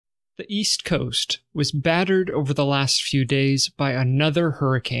The East Coast was battered over the last few days by another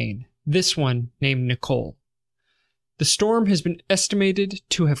hurricane, this one named Nicole. The storm has been estimated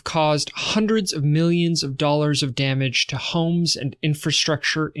to have caused hundreds of millions of dollars of damage to homes and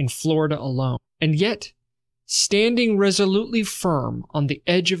infrastructure in Florida alone. And yet, standing resolutely firm on the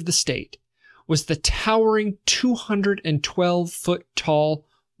edge of the state was the towering 212-foot-tall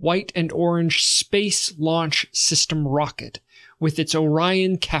white and orange Space Launch System rocket with its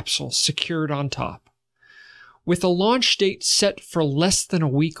Orion capsule secured on top. With a launch date set for less than a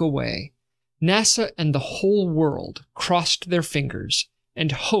week away, NASA and the whole world crossed their fingers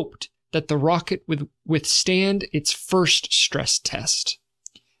and hoped that the rocket would withstand its first stress test.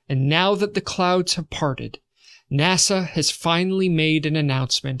 And now that the clouds have parted, NASA has finally made an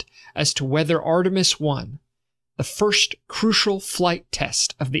announcement as to whether Artemis 1, the first crucial flight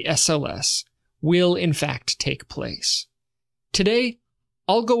test of the SLS, will in fact take place. Today,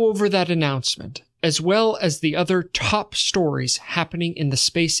 I'll go over that announcement, as well as the other top stories happening in the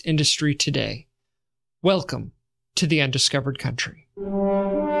space industry today. Welcome to the Undiscovered Country.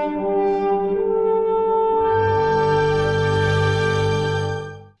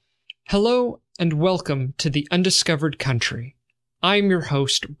 Hello and welcome to the Undiscovered Country. I'm your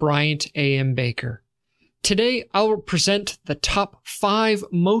host, Bryant A.M. Baker. Today, I'll present the top 5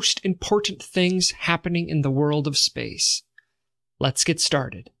 most important things happening in the world of space. Let's get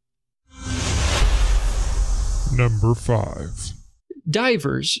started. Number 5.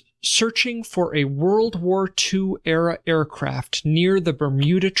 Divers searching for a World War II-era aircraft near the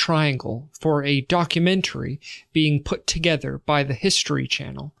Bermuda Triangle for a documentary being put together by the History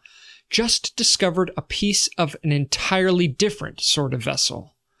Channel just discovered a piece of an entirely different sort of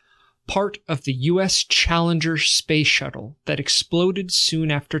vessel, part of the U.S. Challenger space shuttle that exploded soon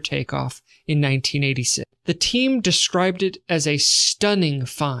after takeoff in 1986. The team described it as a stunning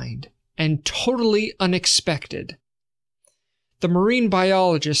find and totally unexpected. The marine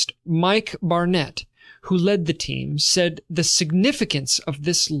biologist Mike Barnett, who led the team, said the significance of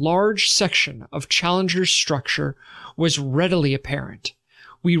this large section of Challenger's structure was readily apparent.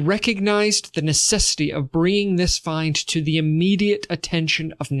 We recognized the necessity of bringing this find to the immediate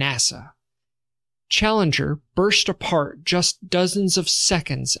attention of NASA. Challenger burst apart just dozens of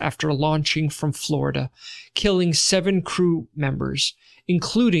seconds after launching from Florida, killing 7 crew members,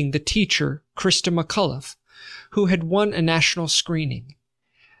 including the teacher, Krista McCullough, who had won a national screening.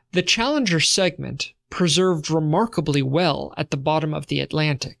 The Challenger segment preserved remarkably well at the bottom of the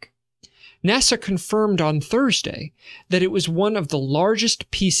Atlantic. NASA confirmed on Thursday that it was one of the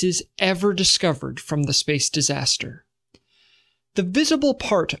largest pieces ever discovered from the space disaster. The visible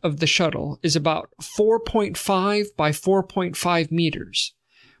part of the shuttle is about 4.5 by 4.5 meters,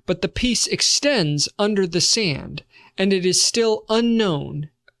 but the piece extends under the sand, and it is still unknown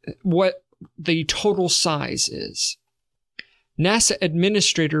what the total size is. NASA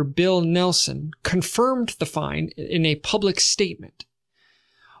Administrator Bill Nelson confirmed the find in a public statement.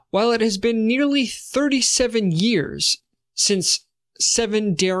 While it has been nearly 37 years since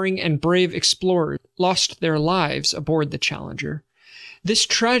 7 daring and brave explorers lost their lives aboard the Challenger, this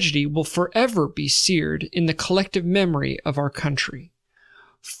tragedy will forever be seared in the collective memory of our country.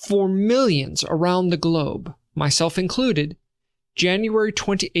 For millions around the globe, myself included, January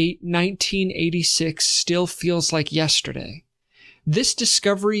 28, 1986 still feels like yesterday. This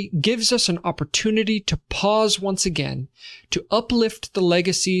discovery gives us an opportunity to pause once again, to uplift the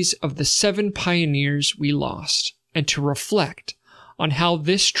legacies of the 7 pioneers we lost, and to reflect on how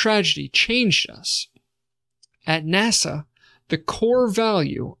this tragedy changed us. At NASA, the core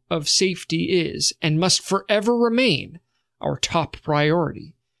value of safety is, and must forever remain, our top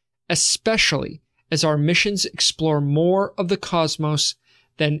priority, especially as our missions explore more of the cosmos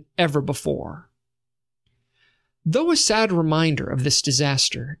than ever before. Though a sad reminder of this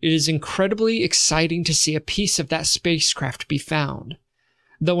disaster, it is incredibly exciting to see a piece of that spacecraft be found.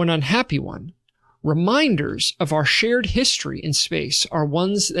 Though an unhappy one, reminders of our shared history in space are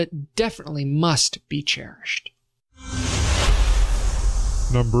ones that definitely must be cherished.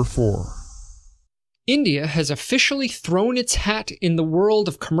 Number 4. India has officially thrown its hat in the world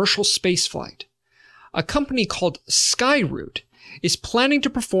of commercial spaceflight. A company called Skyroot is planning to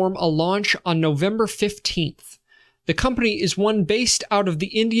perform a launch on November 15th. The company is one based out of the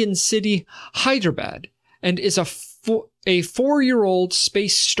Indian city Hyderabad and is a 4-year-old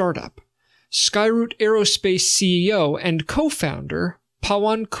space startup. Skyroot Aerospace CEO and co-founder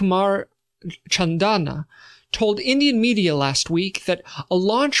Pawan Kumar Chandana told Indian media last week that a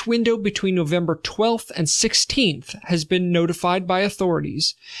launch window between November 12th and 16th has been notified by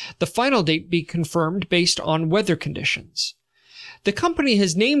authorities, the final date being confirmed based on weather conditions. The company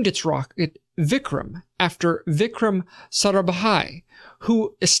has named its rocket Vikram after Vikram Sarabhai,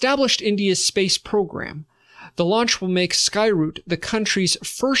 who established India's space program. The launch will make Skyroot the country's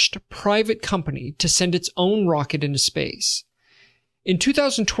first private company to send its own rocket into space. In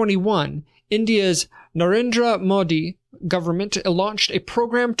 2021, India's Narendra Modi government launched a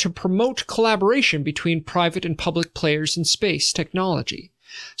program to promote collaboration between private and public players in space technology.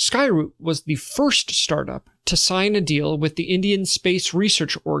 Skyroot was the first startup to sign a deal with the Indian Space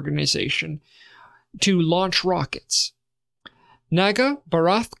Research Organization to launch rockets. Naga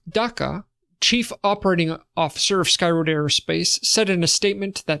Bharath Dhaka, Chief Operating Officer of Skyroot Aerospace, said in a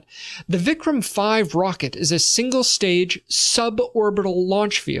statement that the Vikram 5 rocket is a single-stage suborbital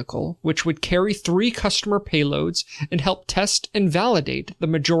launch vehicle which would carry 3 customer payloads and help test and validate the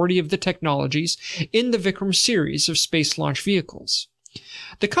majority of the technologies in the Vikram series of space launch vehicles.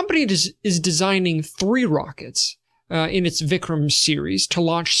 The company is designing 3 rockets in its Vikram series to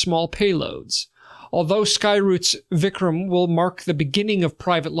launch small payloads. Although Skyroot's Vikram will mark the beginning of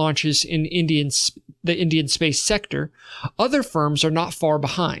private launches in the Indian space sector, other firms are not far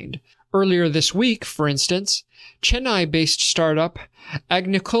behind. Earlier this week, for instance, Chennai-based startup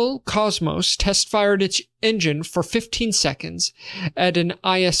Nicole Cosmos test-fired its engine for 15 seconds at an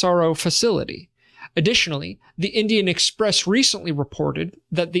ISRO facility. Additionally, the Indian Express recently reported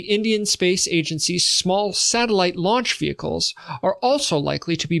that the Indian Space Agency's small satellite launch vehicles are also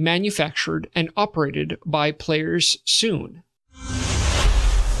likely to be manufactured and operated by players soon.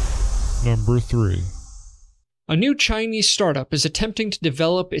 Number 3. A new Chinese startup is attempting to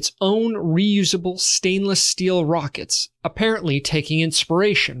develop its own reusable stainless steel rockets, apparently taking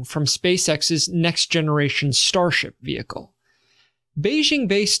inspiration from SpaceX's next-generation Starship vehicle.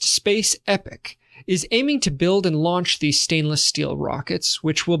 Beijing-based SpaceX is aiming to build and launch these stainless steel rockets,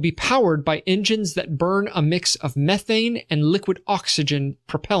 which will be powered by engines that burn a mix of methane and liquid oxygen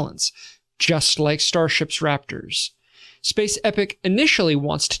propellants, just like Starship's Raptors. SpaceX initially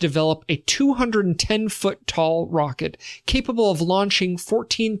wants to develop a 210-foot tall rocket capable of launching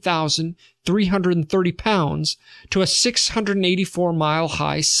 14,330 pounds to a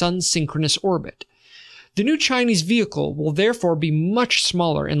 684-mile-high sun-synchronous orbit. The new Chinese vehicle will therefore be much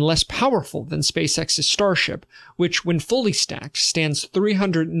smaller and less powerful than SpaceX's Starship, which, when fully stacked, stands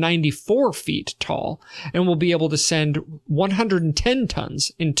 394 feet tall and will be able to send 110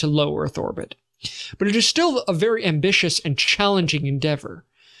 tons into low Earth orbit. But it is still a very ambitious and challenging endeavor.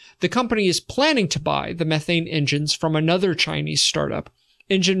 The company is planning to buy the methane engines from another Chinese startup,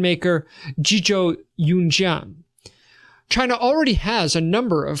 engine maker Jizhou Yunjian. China already has a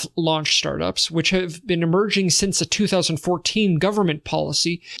number of launch startups which have been emerging since a 2014 government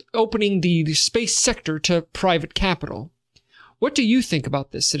policy opening the space sector to private capital. What do you think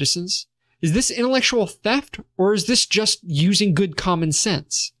about this, citizens? Is this intellectual theft, or is this just using good common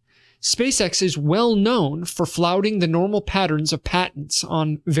sense? SpaceX is well known for flouting the normal patterns of patents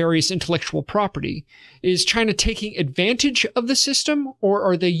on various intellectual property. Is China taking advantage of the system, or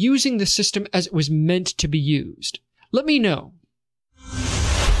are they using the system as it was meant to be used? Let me know.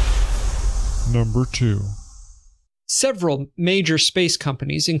 Number 2. Several major space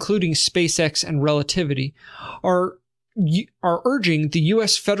companies, including SpaceX and Relativity, are urging the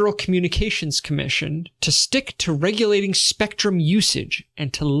U.S. Federal Communications Commission to stick to regulating spectrum usage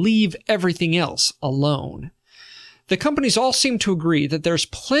and to leave everything else alone. The companies all seem to agree that there's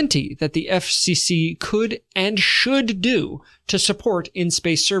plenty that the FCC could and should do to support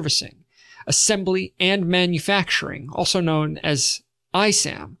in-space servicing, assembly, and manufacturing, also known as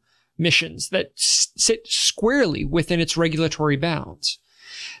ISAM, missions that sit squarely within its regulatory bounds.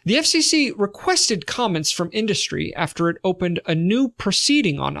 The FCC requested comments from industry after it opened a new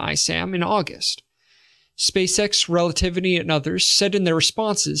proceeding on ISAM in August. SpaceX, Relativity, and others said in their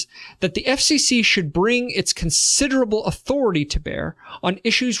responses that the FCC should bring its considerable authority to bear on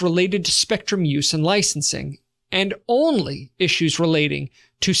issues related to spectrum use and licensing, and only issues relating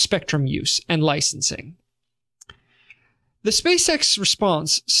to spectrum use and licensing. The SpaceX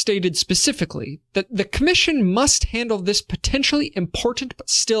response stated specifically that the Commission must handle this potentially important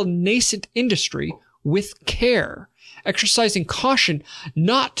but still nascent industry with care, exercising caution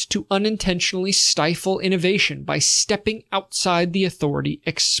not to unintentionally stifle innovation by stepping outside the authority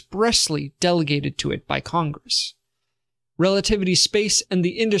expressly delegated to it by Congress. Relativity Space and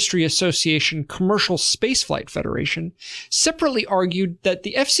the Industry Association Commercial Spaceflight Federation separately argued that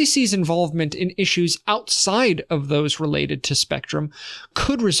the FCC's involvement in issues outside of those related to spectrum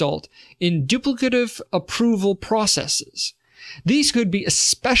could result in duplicative approval processes. These could be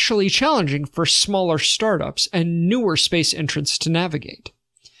especially challenging for smaller startups and newer space entrants to navigate.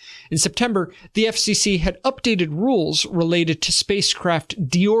 In September, the FCC had updated rules related to spacecraft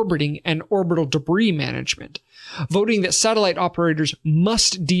deorbiting and orbital debris management, voting that satellite operators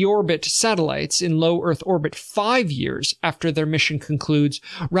must deorbit satellites in low Earth orbit 5 years after their mission concludes,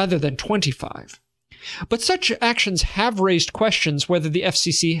 rather than 25. But such actions have raised questions whether the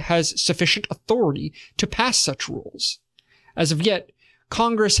FCC has sufficient authority to pass such rules. As of yet,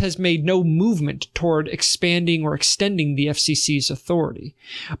 Congress has made no movement toward expanding or extending the FCC's authority.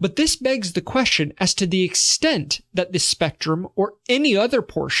 But this begs the question as to the extent that the spectrum or any other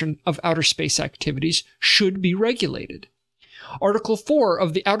portion of outer space activities should be regulated. Article 4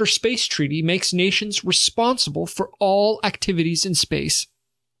 of the Outer Space Treaty makes nations responsible for all activities in space,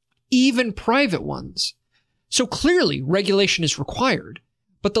 even private ones. So clearly, regulation is required.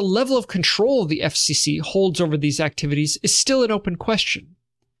 But the level of control the FCC holds over these activities is still an open question.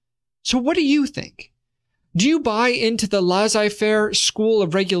 So what do you think? Do you buy into the laissez-faire school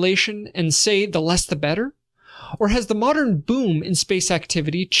of regulation and say the less the better? Or has the modern boom in space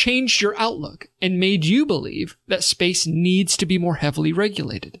activity changed your outlook and made you believe that space needs to be more heavily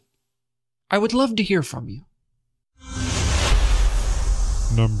regulated? I would love to hear from you.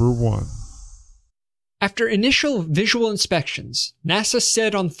 Number 1. After initial visual inspections, NASA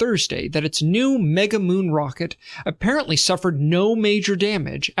said on Thursday that its new Mega Moon rocket apparently suffered no major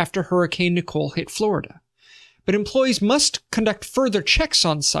damage after Hurricane Nicole hit Florida. But employees must conduct further checks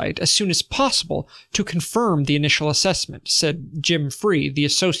on site as soon as possible to confirm the initial assessment, said Jim Free, the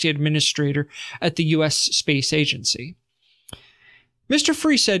Associate Administrator at the U.S. Space Agency. Mr.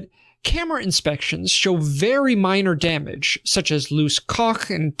 Free said, camera inspections show very minor damage, such as loose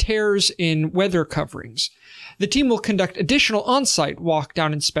caulk and tears in weather coverings. The team will conduct additional on-site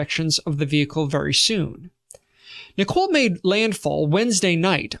walk-down inspections of the vehicle very soon. Nicole made landfall Wednesday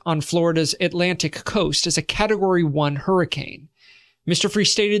night on Florida's Atlantic coast as a Category 1 hurricane. Mr. Free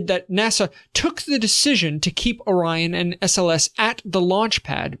stated that NASA took the decision to keep Orion and SLS at the launch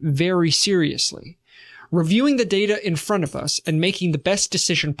pad very seriously, reviewing the data in front of us and making the best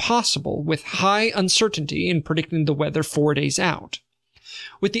decision possible with high uncertainty in predicting the weather 4 days out.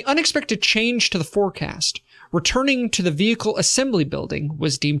 With the unexpected change to the forecast, returning to the vehicle assembly building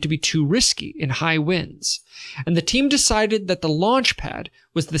was deemed to be too risky in high winds, and the team decided that the launch pad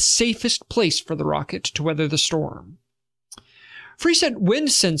was the safest place for the rocket to weather the storm. Free said wind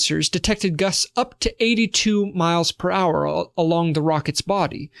sensors detected gusts up to 82 miles per hour along the rocket's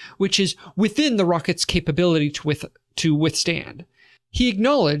body, which is within the rocket's capability to withstand. He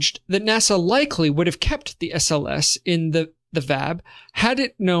acknowledged that NASA likely would have kept the SLS in the VAB had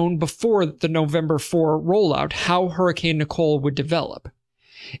it known before the November 4 rollout how Hurricane Nicole would develop.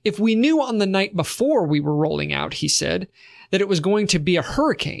 If we knew on the night before we were rolling out, he said, that it was going to be a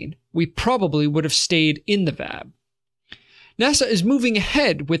hurricane, we probably would have stayed in the VAB. NASA is moving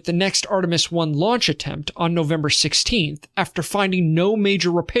ahead with the next Artemis 1 launch attempt on November 16th after finding no major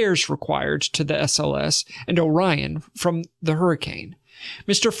repairs required to the SLS and Orion from the hurricane.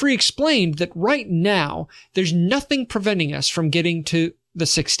 Mr. Free explained that right now, there's nothing preventing us from getting to the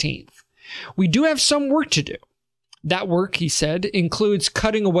 16th. We do have some work to do. That work, he said, includes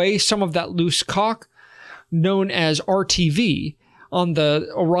cutting away some of that loose caulk, known as RTV, on the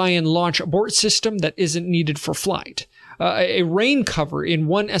Orion launch abort system that isn't needed for flight. A rain cover in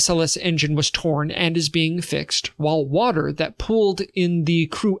one SLS engine was torn and is being fixed, while water that pooled in the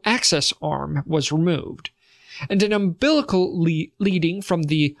crew access arm was removed. And an umbilical leading from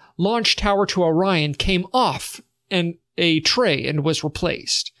the launch tower to Orion came off a tray and was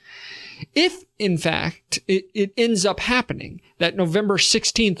replaced. If, in fact, it ends up happening that November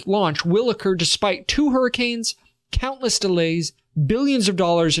 16th launch will occur despite 2 hurricanes, countless delays, billions of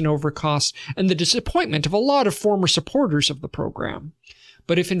dollars in overcosts, and the disappointment of a lot of former supporters of the program.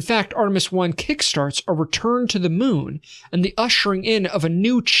 But if in fact Artemis 1 kickstarts a return to the moon and the ushering in of a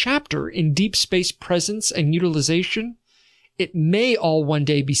new chapter in deep space presence and utilization, it may all one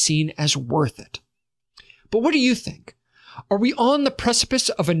day be seen as worth it. But what do you think? Are we on the precipice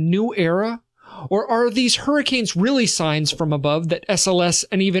of a new era? Or are these hurricanes really signs from above that SLS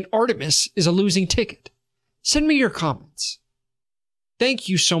and even Artemis is a losing ticket? Send me your comments. Thank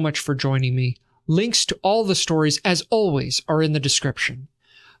you so much for joining me. Links to all the stories, as always, are in the description.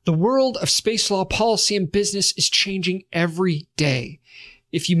 The world of space law, policy, and business is changing every day.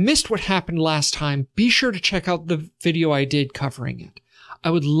 If you missed what happened last time, be sure to check out the video I did covering it. I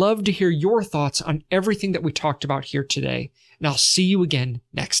would love to hear your thoughts on everything that we talked about here today, and I'll see you again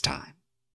next time.